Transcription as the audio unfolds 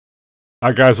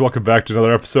Hi guys, welcome back to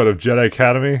another episode of Jedi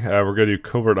Academy. We're going to do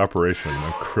Covert Operation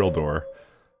on Krildor.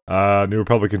 New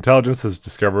Republic Intelligence has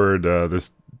discovered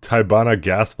this Tybana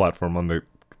gas platform on the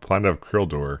planet of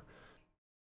Krildor.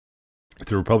 If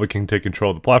the Republic can take control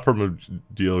of the platform, it will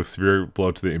deal a severe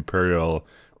blow to the Imperial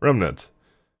Remnant.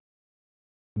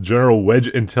 General Wedge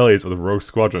Antilles of the Rogue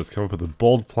Squadron has come up with a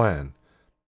bold plan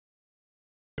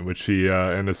in which he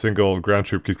and a single ground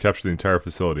troop could capture the entire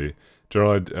facility.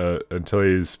 General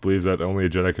Antilles believes that only a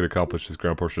Jedi could accomplish this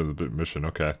ground portion of the mission.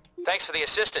 Okay. Thanks for the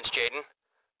assistance, Jaden.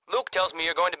 Luke tells me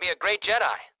you're going to be a great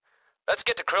Jedi. Let's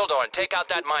get to Krildor and take out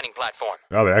that mining platform.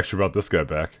 Oh, they actually brought this guy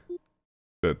back.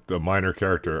 The minor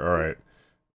character. All right.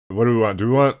 What do we want? Do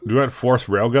we want force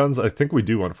railguns? I think we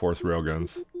do want force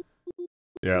railguns.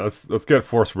 Yeah, let's get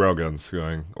force railguns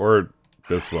going, or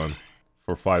this one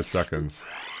for 5 seconds.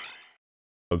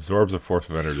 Absorbs a force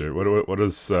of energy. What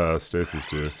does stasis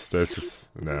do? Stasis,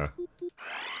 nah.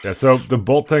 Yeah, so the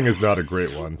bolt thing is not a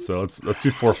great one. So let's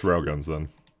do force railguns then.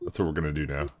 That's what we're gonna do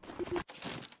now.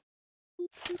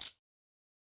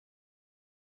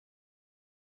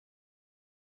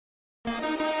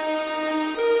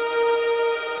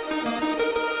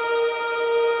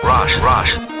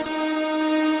 Rush.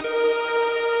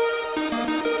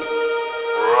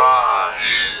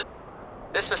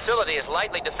 This facility is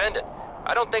lightly defended.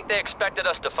 I don't think they expected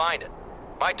us to find it.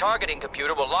 My targeting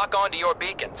computer will lock onto your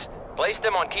beacons, place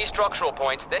them on key structural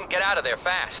points, then get out of there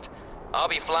fast. I'll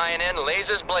be flying in,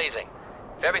 lasers blazing.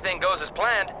 If everything goes as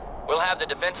planned, we'll have the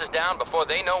defenses down before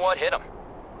they know what hit them.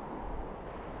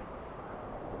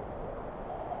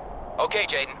 Okay,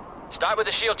 Jaden. Start with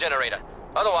the shield generator.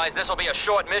 Otherwise, this'll be a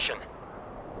short mission.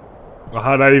 Well,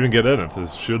 how'd I even get in if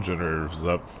this shield generator was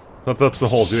up? I thought that's the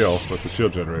whole deal with the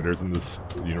shield generators in this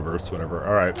universe, whatever.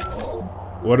 Alright.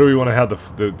 What do we want to have the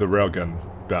railgun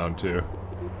bound to?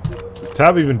 Does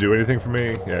Tab even do anything for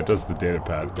me? Yeah, it does the data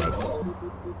pad, but...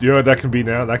 Do you know what that can be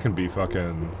now? That can be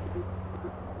fucking...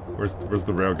 Where's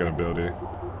the railgun ability?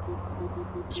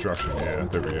 Destruction, yeah,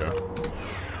 there we go.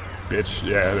 Bitch,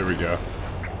 yeah, there we go.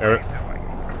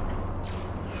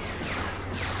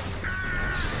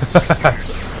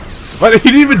 But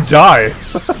he didn't even die!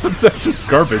 That's just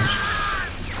garbage.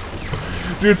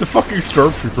 Dude, it's a fucking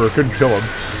stormtrooper, I couldn't kill him.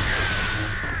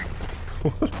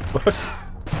 What the fuck?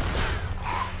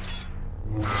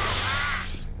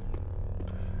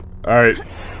 Alright.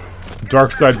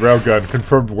 Dark side railgun,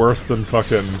 confirmed worse than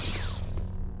fucking...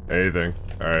 anything.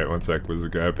 Alright, one sec, there's a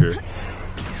guy up here.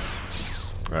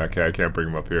 Okay, I can't bring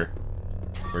him up here.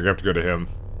 We're gonna have to go to him.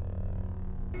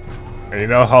 And you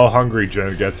know how hungry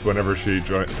Jen gets whenever she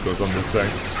goes on this thing?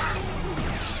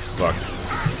 Fuck.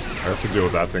 I have to deal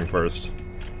with that thing first.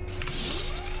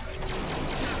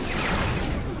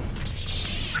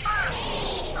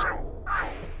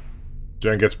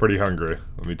 Jen gets pretty hungry,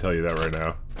 let me tell you that right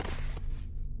now.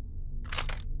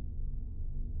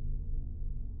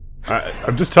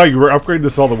 I'm just telling you, we're upgrading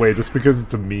this all the way just because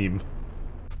it's a meme.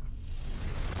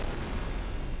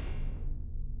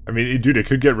 I mean, dude, it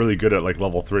could get really good at, like,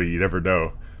 level 3, you never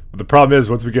know. But the problem is,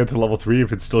 once we get to level 3,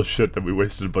 if it's still shit, then we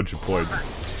wasted a bunch of points.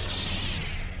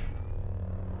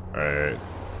 Alright.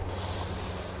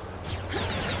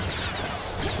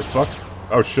 The fuck?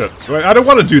 Oh shit. Wait, I don't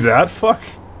want to do that, fuck!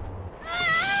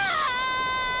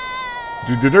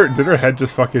 Dude, did her head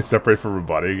just fucking separate from her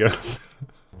body again?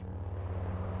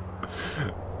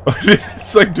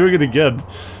 It's like doing it again.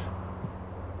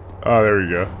 Oh, there we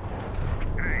go.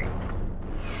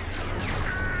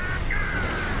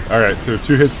 Alright, so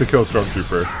 2 hits to kill a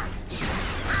Stormtrooper.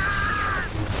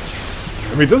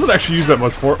 I mean, it doesn't actually use that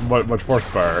much force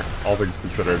power, all things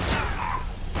considered.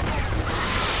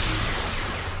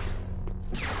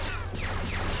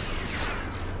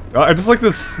 I just like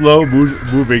this slow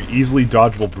moving, easily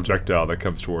dodgeable projectile that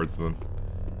comes towards them.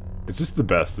 It's just the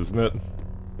best, isn't it?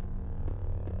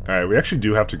 Alright, we actually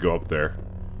do have to go up there.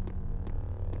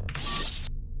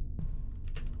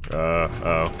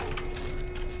 Oh.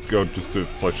 Go just to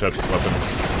flechette weapon.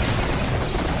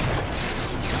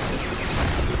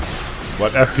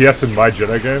 What, FPS in my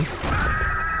Jedi game?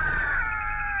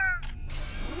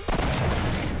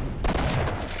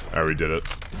 Alright, we did it.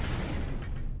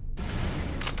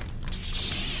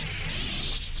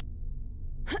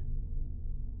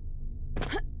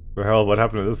 The hell, what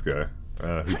happened to this guy?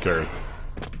 Who cares?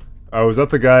 Oh, was that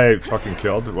the guy I fucking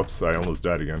killed? Whoops, I almost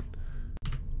died again.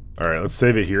 Alright, let's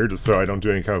save it here, just so I don't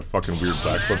do any kind of fucking weird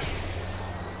backflips.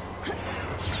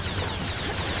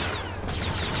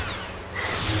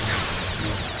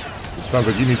 It sounds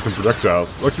like you need some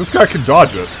projectiles. Look, this guy can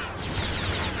dodge it!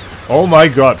 Oh my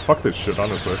god, fuck this shit,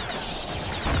 honestly.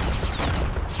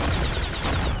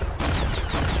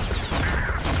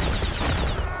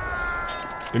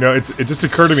 You know, it just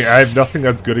occurred to me, I have nothing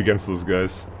that's good against those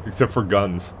guys. Except for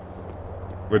guns.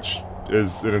 Which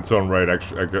is, in its own right,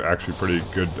 actually pretty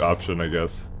good option, I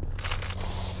guess.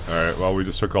 Alright, well, we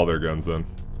just took all their guns then.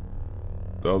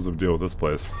 What the hell's the deal with this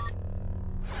place?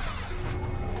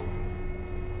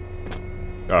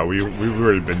 Oh, we've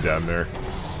already been down there.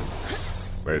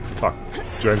 Wait, fuck.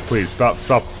 Jen, please,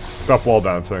 stop wall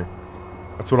bouncing.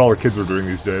 That's what all the kids are doing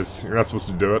these days. You're not supposed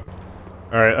to do it.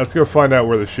 Alright, let's go find out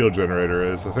where the shield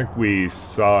generator is. I think we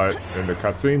saw it in the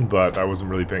cutscene, but I wasn't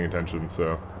really paying attention,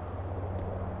 so...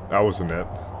 That wasn't it.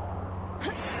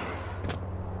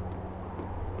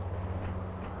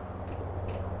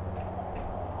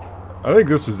 I think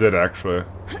this was it, actually.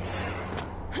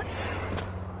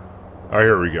 Oh,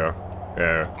 here we go.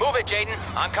 Yeah. Move it, Jaden.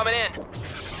 I'm coming in.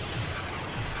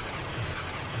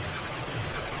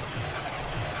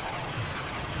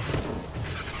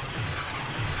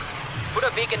 Put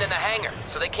a beacon in the hangar,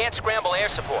 so they can't scramble air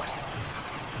support.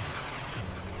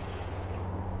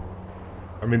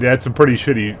 I mean, they had some pretty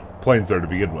shitty planes there to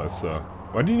begin with, so...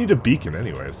 Why do you need a beacon,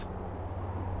 anyways?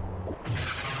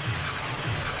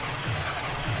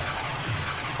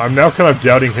 I'm now kind of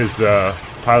doubting his,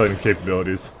 piloting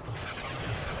capabilities.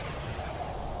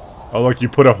 Oh, look, you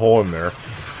put a hole in there.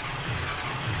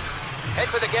 Head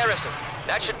for the garrison.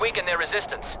 That should weaken their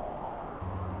resistance.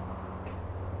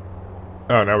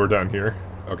 Oh, now we're down here.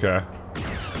 Okay.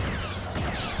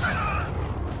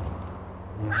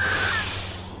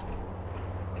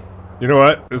 You know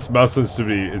what? This mouse seems to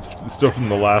be... It's still from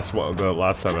the last one, the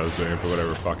last time I was doing it, but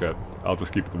whatever, fuck it. I'll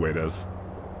just keep it the way it is.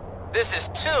 This is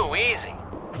too easy.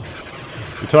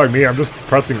 You're telling me I'm just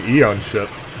pressing E on shit.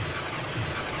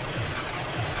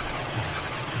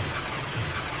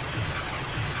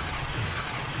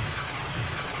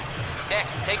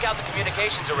 Next, take out the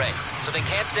communications array, so they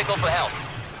can't signal for help.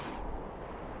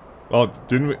 Well,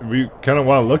 didn't we kind of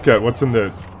want to look at what's in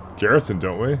the garrison,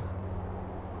 don't we?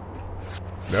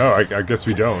 No, I guess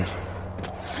we don't.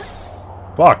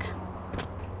 Fuck.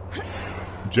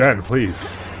 Jen,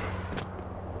 please.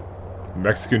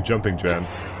 Mexican jumping Jen.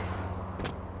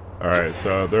 Alright,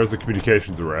 so there's the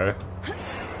communications array.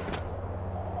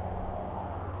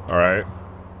 Alright.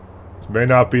 This may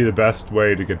not be the best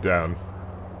way to get down.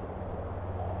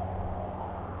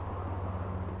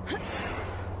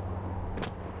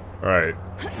 Alright.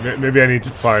 Maybe I need to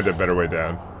find a better way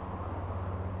down.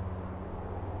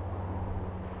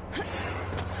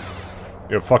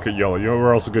 You know, fuck it, Yellow. You know what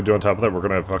we're also gonna do on top of that? We're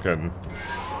gonna fucking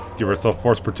give ourselves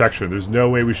force protection. There's no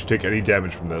way we should take any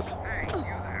damage from this.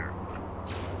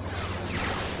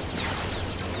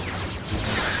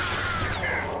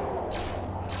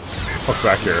 Fuck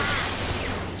back here.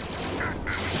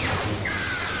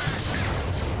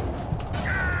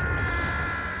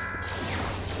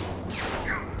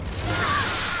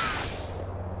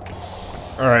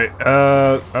 Alright,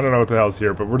 I don't know what the hell's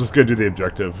here, but we're just gonna do the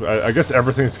objective. I guess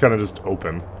everything's kind of just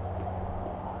open.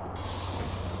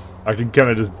 I can kind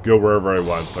of just go wherever I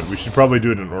want, but we should probably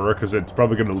do it in order, because it's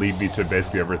probably gonna lead me to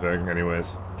basically everything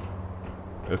anyways.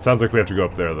 It sounds like we have to go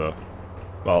up there, though.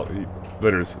 Well,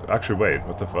 actually, wait,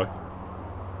 what the fuck?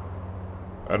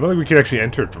 I don't think we can actually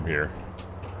enter it from here.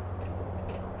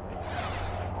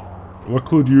 What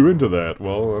clued you into that?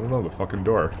 Well, I don't know, the fucking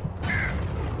door.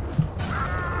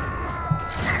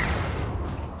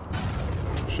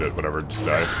 Shit, whatever, just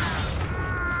die.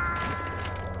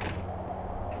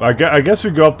 I guess we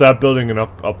go up that building and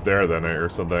up there then, or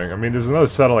something. I mean, there's another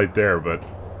satellite there, but...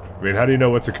 I mean, how do you know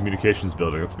what's a communications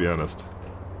building? Let's be honest.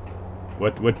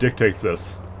 What dictates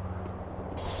this?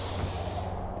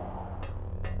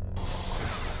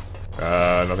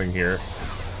 Nothing here.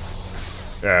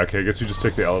 Yeah, okay, I guess we just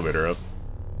take the elevator up.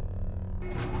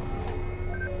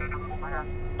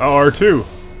 Oh, R2!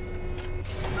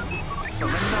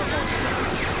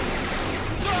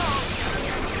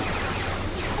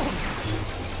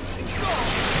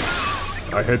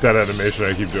 I hate that animation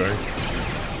I keep doing.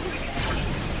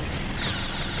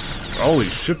 Holy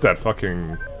shit, that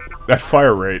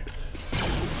fire rate.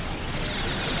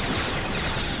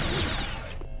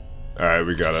 Alright,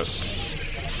 we got it.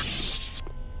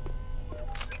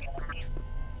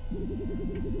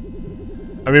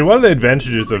 I mean, one of the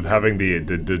advantages of having the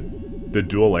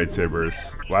dual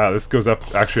lightsabers... Wow, this goes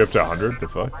actually up to 100? The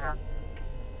fuck?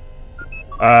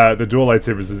 The dual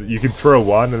lightsabers is you can throw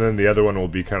one and then the other one will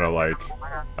be kind of like...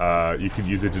 you can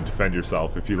use it to defend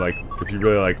yourself if you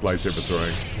really like lightsaber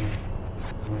throwing.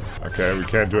 Okay, we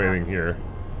can't do anything here.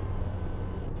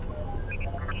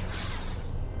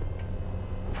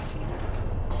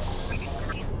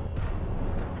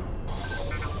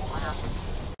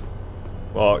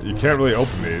 Well, you can't really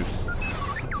open these.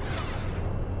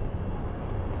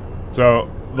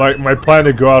 So, like, my plan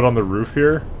to go out on the roof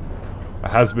here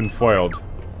has been foiled.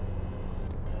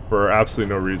 For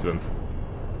absolutely no reason.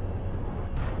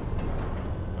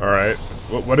 Alright.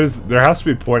 What is... There has to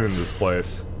be a point in this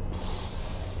place.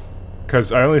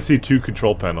 Because I only see 2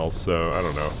 control panels, so I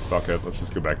don't know. Fuck it. Let's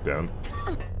just go back down.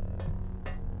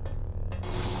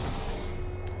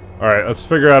 Alright, let's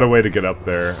figure out a way to get up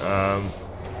there.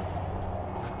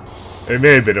 It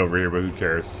may have been over here, but who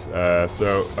cares?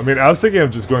 So, I mean, I was thinking of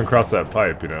just going across that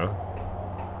pipe, you know?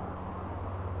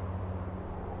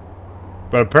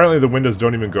 But apparently the windows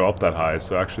don't even go up that high,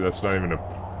 so actually that's not even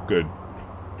a good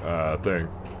thing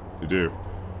to do.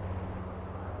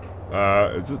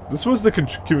 This was the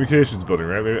communications building,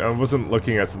 right? Maybe I wasn't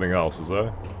looking at something else, was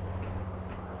I?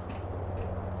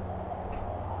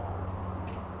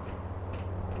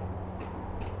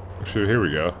 Actually, here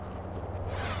we go.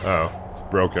 Oh, it's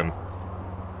broken.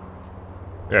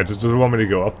 Yeah, it just doesn't want me to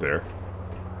go up there.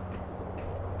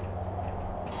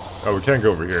 Oh, we can't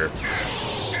go over here.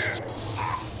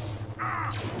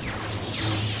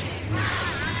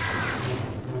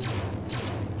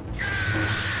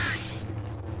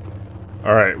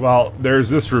 Alright, well, there's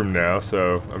this room now,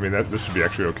 so, I mean, this should be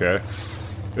actually okay.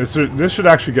 This should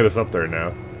actually get us up there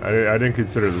now. I didn't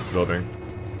consider this building.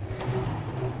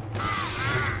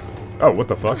 Oh, what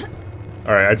the fuck?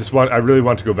 Alright, I really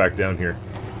want to go back down here.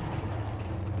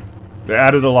 They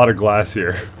added a lot of glass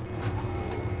here.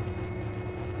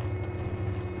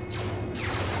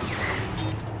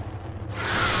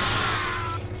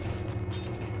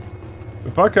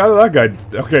 The fuck out of that guy.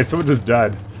 Okay, someone just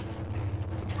died.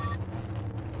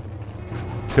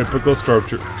 Typical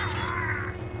structure.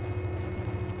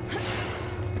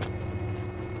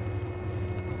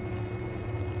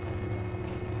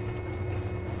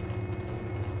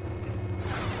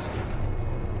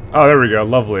 Oh, there we go.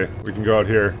 Lovely. We can go out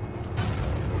here.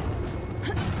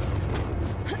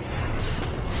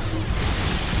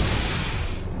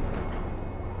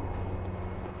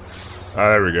 Ah,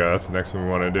 there we go. That's the next one we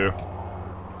want to do.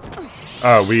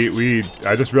 Oh,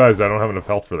 I just realized I don't have enough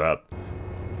health for that.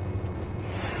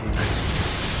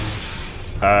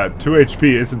 2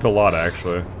 HP isn't a lot,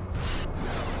 actually.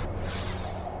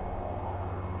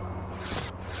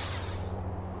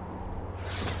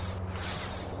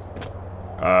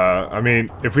 I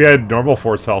mean, if we had normal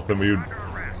force health, then we would...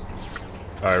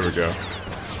 there we go.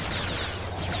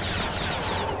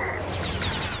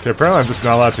 Okay, apparently I'm just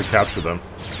not allowed to capture them.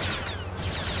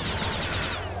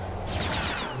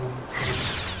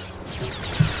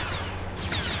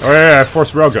 Oh yeah,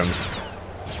 force railguns.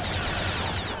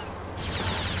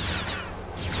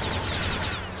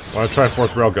 Want to try and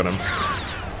force railgun him.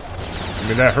 I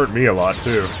mean, that hurt me a lot,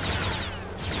 too.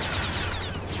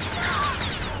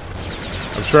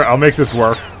 I'm sure I'll make this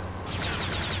work.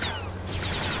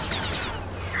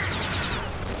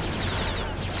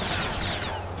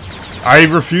 I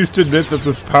refuse to admit that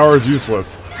this power is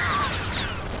useless.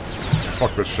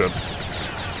 Fuck this shit.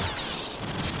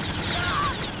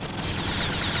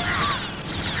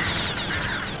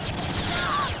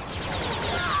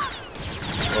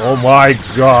 Oh my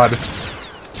god.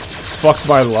 Fuck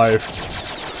my life.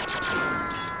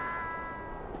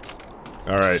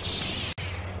 Alright.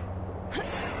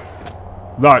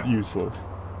 Not useless.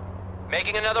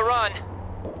 Making another run.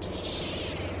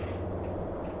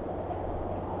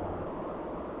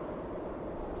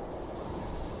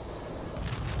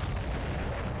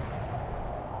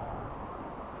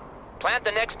 Plant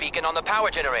the next beacon on the power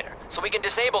generator, so we can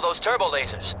disable those turbo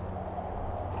lasers.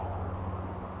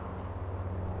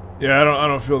 Yeah, I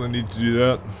don't feel the need to do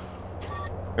that.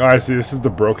 Oh, I see. This is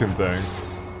the broken thing.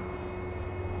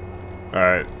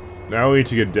 Alright. Now we need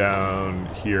to get down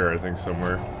here, I think,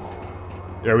 somewhere.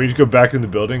 Yeah, we need to go back in the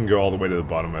building and go all the way to the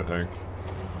bottom, I think.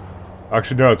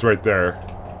 Actually, no, it's right there.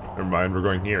 Never mind, we're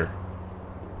going here.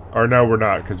 Or no, we're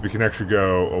not, because we can actually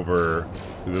go over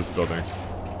to this building.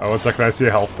 Oh, 1 second, I see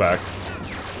a health pack.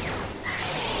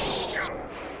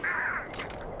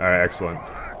 Alright, excellent.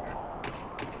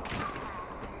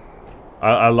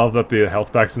 I love that the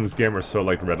health packs in this game are so,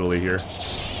 like, readily here.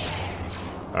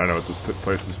 I don't know what this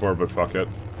place is for, but fuck it.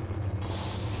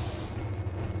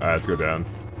 Alright, let's go down.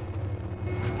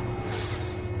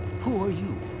 Who are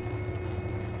you?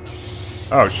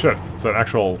 Oh shit, it's an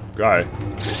actual guy.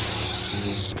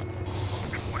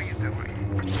 What are you doing?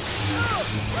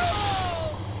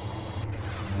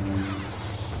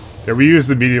 Yeah, we use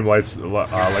the medium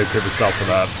lightsaber style for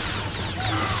that.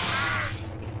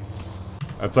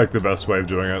 That's like the best way of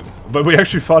doing it. But we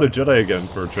actually fought a Jedi again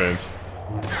for a change.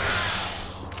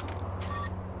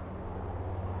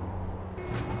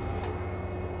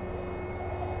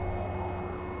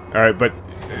 Alright, but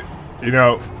You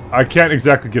know, I can't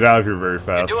exactly get out of here very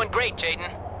fast. You're doing great,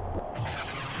 Jaden.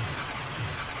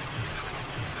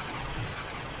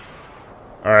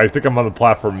 Alright, I think I'm on the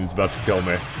platform. He's about to kill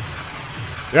me.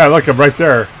 Yeah, look, I'm right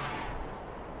there.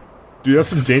 Dude, that's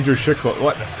some dangerous shit.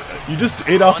 What? You just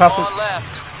ate off half the...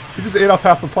 left. You just ate off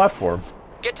half the platform.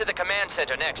 Get to the command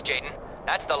center next, Jaden.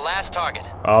 That's the last target.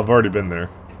 I've already been there.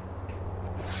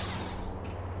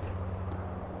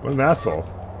 What an asshole.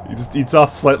 He just eats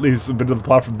off slightly a bit of the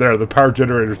platform there. The power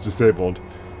generator's disabled.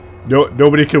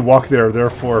 Nobody can walk there,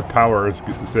 therefore power is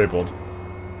disabled.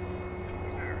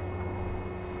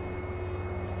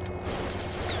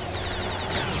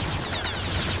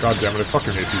 God damn it, I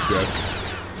fucking hate these guys.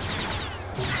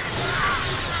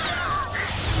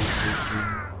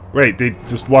 Wait, they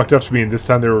just walked up to me and this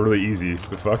time they were really easy.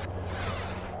 The fuck?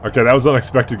 Okay, that was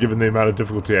unexpected given the amount of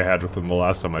difficulty I had with them the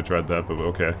last time I tried that, but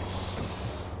okay.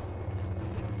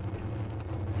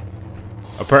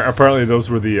 Apparently those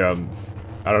were the, I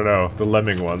don't know, the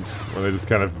lemming ones, where they just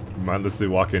kind of mindlessly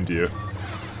walk into you.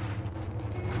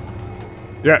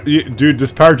 Yeah, dude,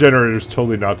 this power generator is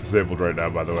totally not disabled right now,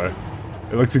 by the way.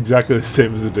 It looks exactly the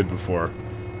same as it did before.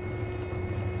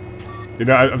 You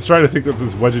know, I'm starting to think that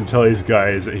this Wedge Antilles guy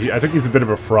is... I think he's a bit of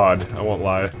a fraud, I won't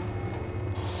lie.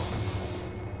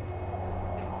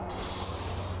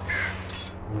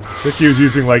 I think he was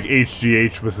using, like,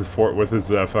 HGH with his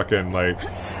fucking, like...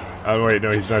 Oh, wait, no,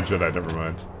 he's not Jedi, never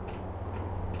mind.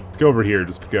 Let's go over here,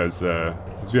 just because,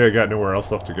 since we got nowhere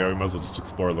else left to go, we might as well just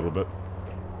explore a little bit.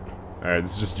 Alright,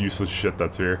 this is just useless shit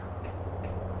that's here.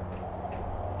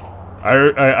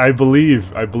 I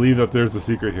believe that there's a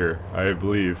secret here. I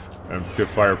believe. I'm just gonna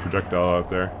fire a projectile out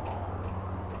there.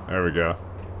 There we go.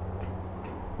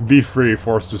 Be free,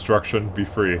 force destruction, be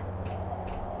free.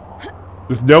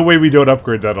 There's no way we don't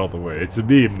upgrade that all the way. It's a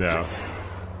meme now.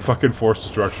 Fucking force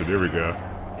destruction, here we go.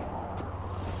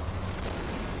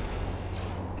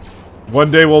 One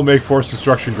day we'll make force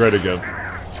destruction great again.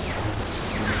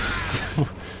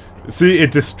 See,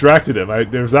 it distracted him.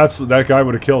 There's absolutely that guy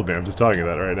would have killed me. I'm just telling you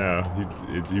that right now.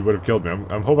 He would have killed me.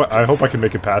 I hope I can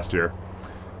make it past here.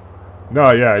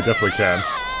 No, yeah, I definitely can.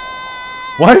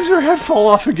 Why does your head fall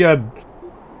off again?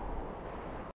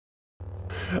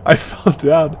 I fell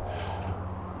down.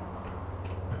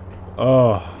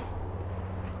 Oh.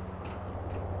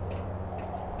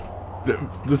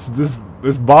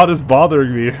 This mod is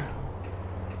bothering me.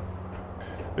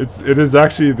 It is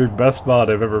actually the best mod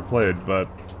I've ever played, but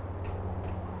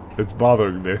it's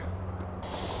bothering me.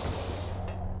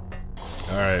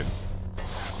 Alright.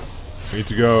 We need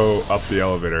to go up the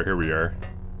elevator. Here we are.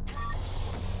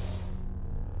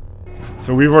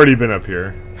 So we've already been up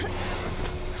here.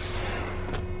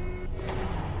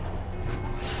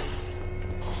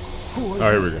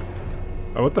 Oh, here we go.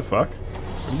 Oh, what the fuck?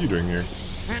 What are you doing here?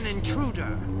 An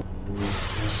intruder.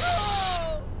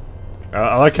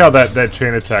 I like how that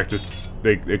chain attack just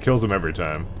it kills him every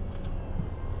time.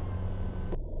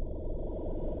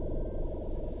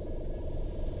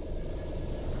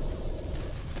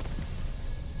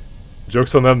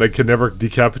 Joke's on them, they can never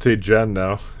decapitate Jen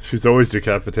now. She's always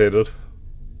decapitated.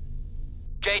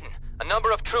 Jaden, a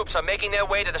number of troops are making their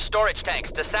way to the storage tanks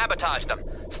to sabotage them.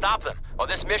 Stop them, or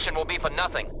this mission will be for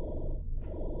nothing.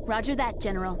 Roger that,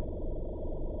 General.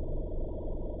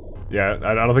 Yeah,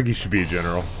 I don't think he should be a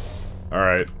general.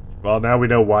 Alright. Well, now we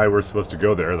know why we're supposed to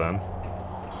go there, then.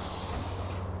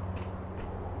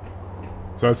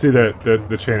 So let's see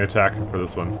the chain attack for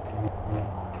this one.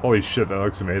 Holy shit, that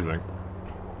looks amazing.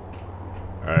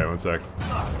 Alright, one sec.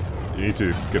 You need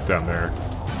to get down there.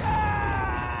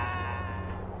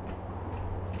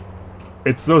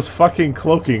 It's those fucking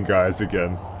cloaking guys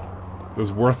again.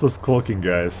 Those worthless cloaking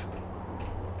guys.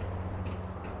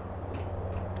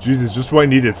 Jesus, just what I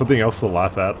needed, something else to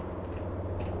laugh at.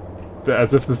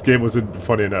 As if this game wasn't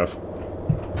funny enough.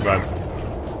 Come on.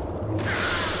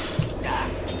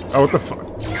 Oh, what the fuck?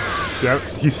 Yeah,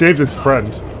 he saved his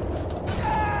friend.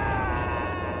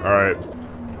 Alright.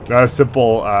 Not a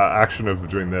simple action of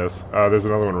doing this. There's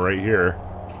another one right here.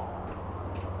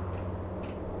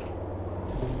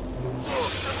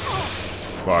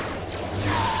 Fuck.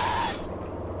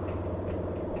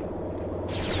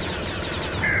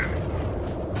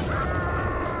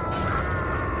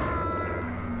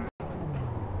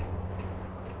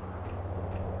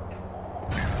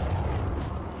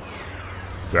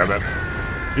 Damn it.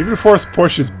 Even force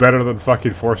push is better than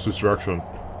fucking force destruction.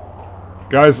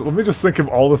 Guys, let me just think of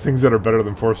all the things that are better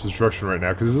than force destruction right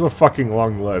now, because this is a fucking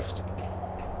long list.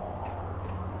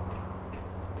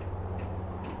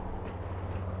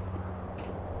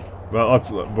 Well,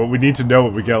 but we need to know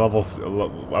what we get level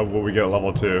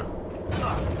 2.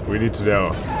 We need to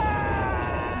know.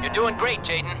 You're You're doing great,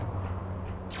 Jaden.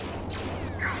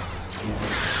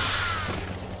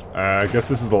 I guess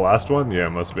this is the last one? Yeah,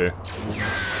 it must be.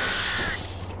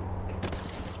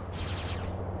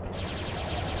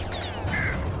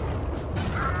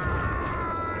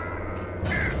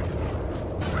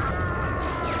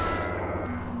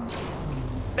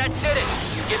 That did it!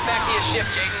 Get back to your ship,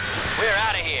 Jaden. We're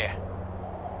out of here.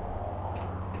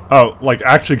 Oh, like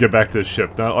actually get back to the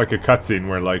ship, not like a cutscene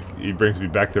where like he brings me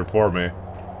back there for me.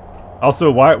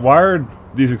 Also, why are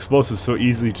these explosives so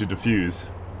easy to defuse?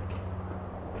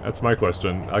 That's my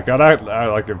question. Like,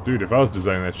 dude, if I was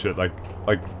designing that shit, like,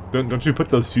 don't you put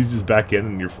those fuses back in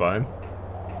and you're fine?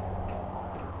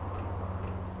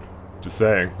 Just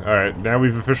saying. All right, now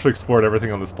we've officially explored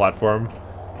everything on this platform.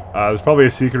 There's probably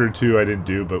a secret or two I didn't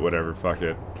do, but whatever, fuck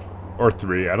it. Or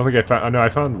 3. I don't think I found... Oh, no, I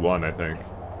found 1, I think.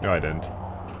 No, I didn't.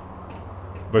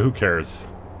 But who cares?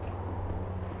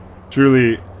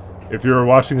 Truly, if you're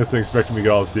watching this and expecting me to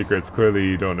get all the secrets, clearly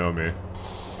you don't know me.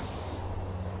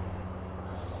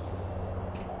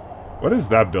 What is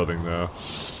that building, though?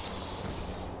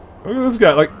 Look at this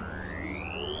guy, like...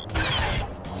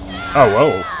 Oh,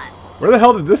 whoa. Where the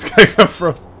hell did this guy come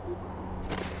from?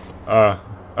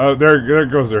 Oh, there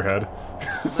goes their head.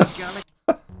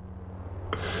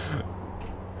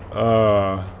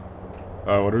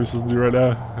 What are we supposed to do right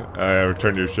now?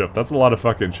 Return to your ship. That's a lot of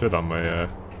fucking shit on my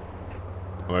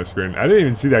screen. I didn't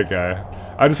even see that guy.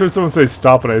 I just heard someone say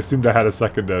stop, and I assumed I had a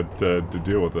second to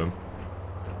deal with him.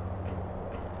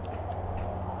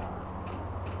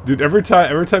 Dude, every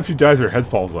time she dies, her head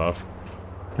falls off.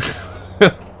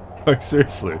 Like,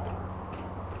 seriously.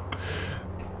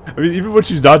 I mean, even when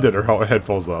she's not dead, her head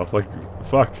falls off. Like,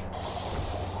 fuck.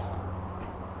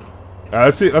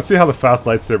 Let's see how the fast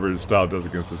lightsaber style does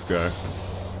against this guy.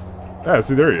 Yeah,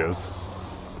 see, there he is.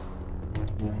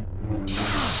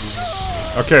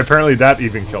 Okay, apparently that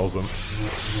even kills him.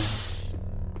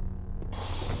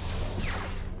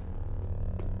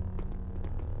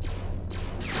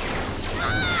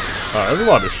 There's a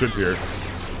lot of shit here.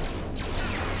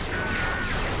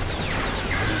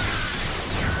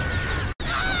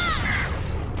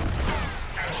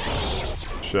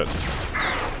 Shit.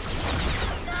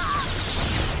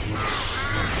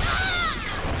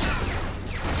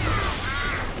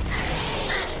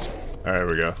 Alright, there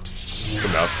we go.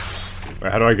 Enough.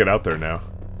 Wait, how do I get out there now?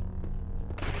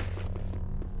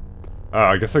 Oh,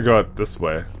 I guess I go out this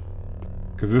way.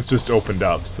 Because this just opened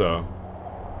up, so...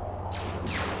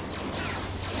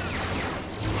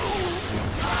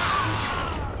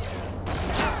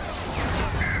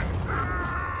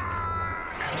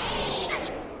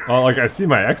 Well, like, I see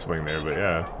my X-Wing there, but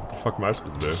yeah. What the fuck am I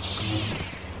supposed to do?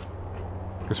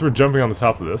 Guess we're jumping on the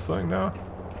top of this thing now?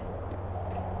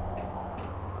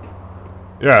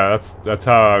 Yeah, that's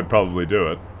how I'd probably do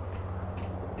it.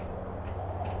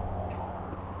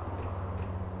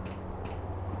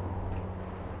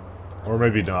 Or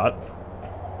maybe not.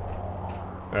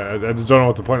 I just don't know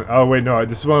what the point... Oh, wait, no.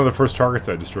 This is one of the first targets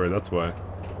I destroyed. That's why.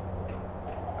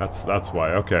 That's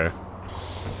why. Okay.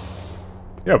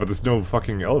 Yeah, but there's no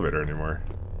fucking elevator anymore.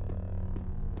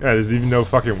 Yeah, there's even no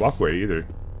fucking walkway either.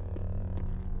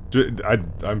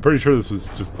 I'm pretty sure this was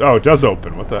just... Oh, it does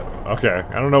open. What the... Okay.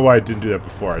 I don't know why I didn't do that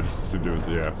before. I just assumed it was...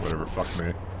 Yeah, whatever. Fuck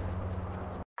me.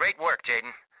 Great work,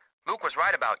 Jaden. Luke was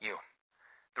right about you.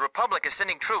 The Republic is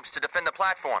sending troops to defend the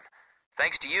platform.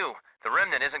 Thanks to you, the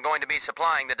Remnant isn't going to be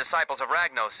supplying the Disciples of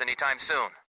Ragnos anytime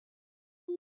soon.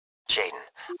 Jaden,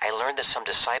 I learned that some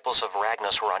Disciples of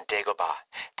Ragnos were on Dagobah.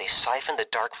 They siphoned the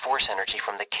dark force energy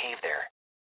from the cave there.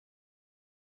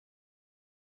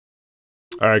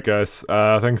 Alright guys,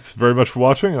 thanks very much for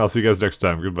watching, and I'll see you guys next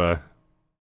time. Goodbye.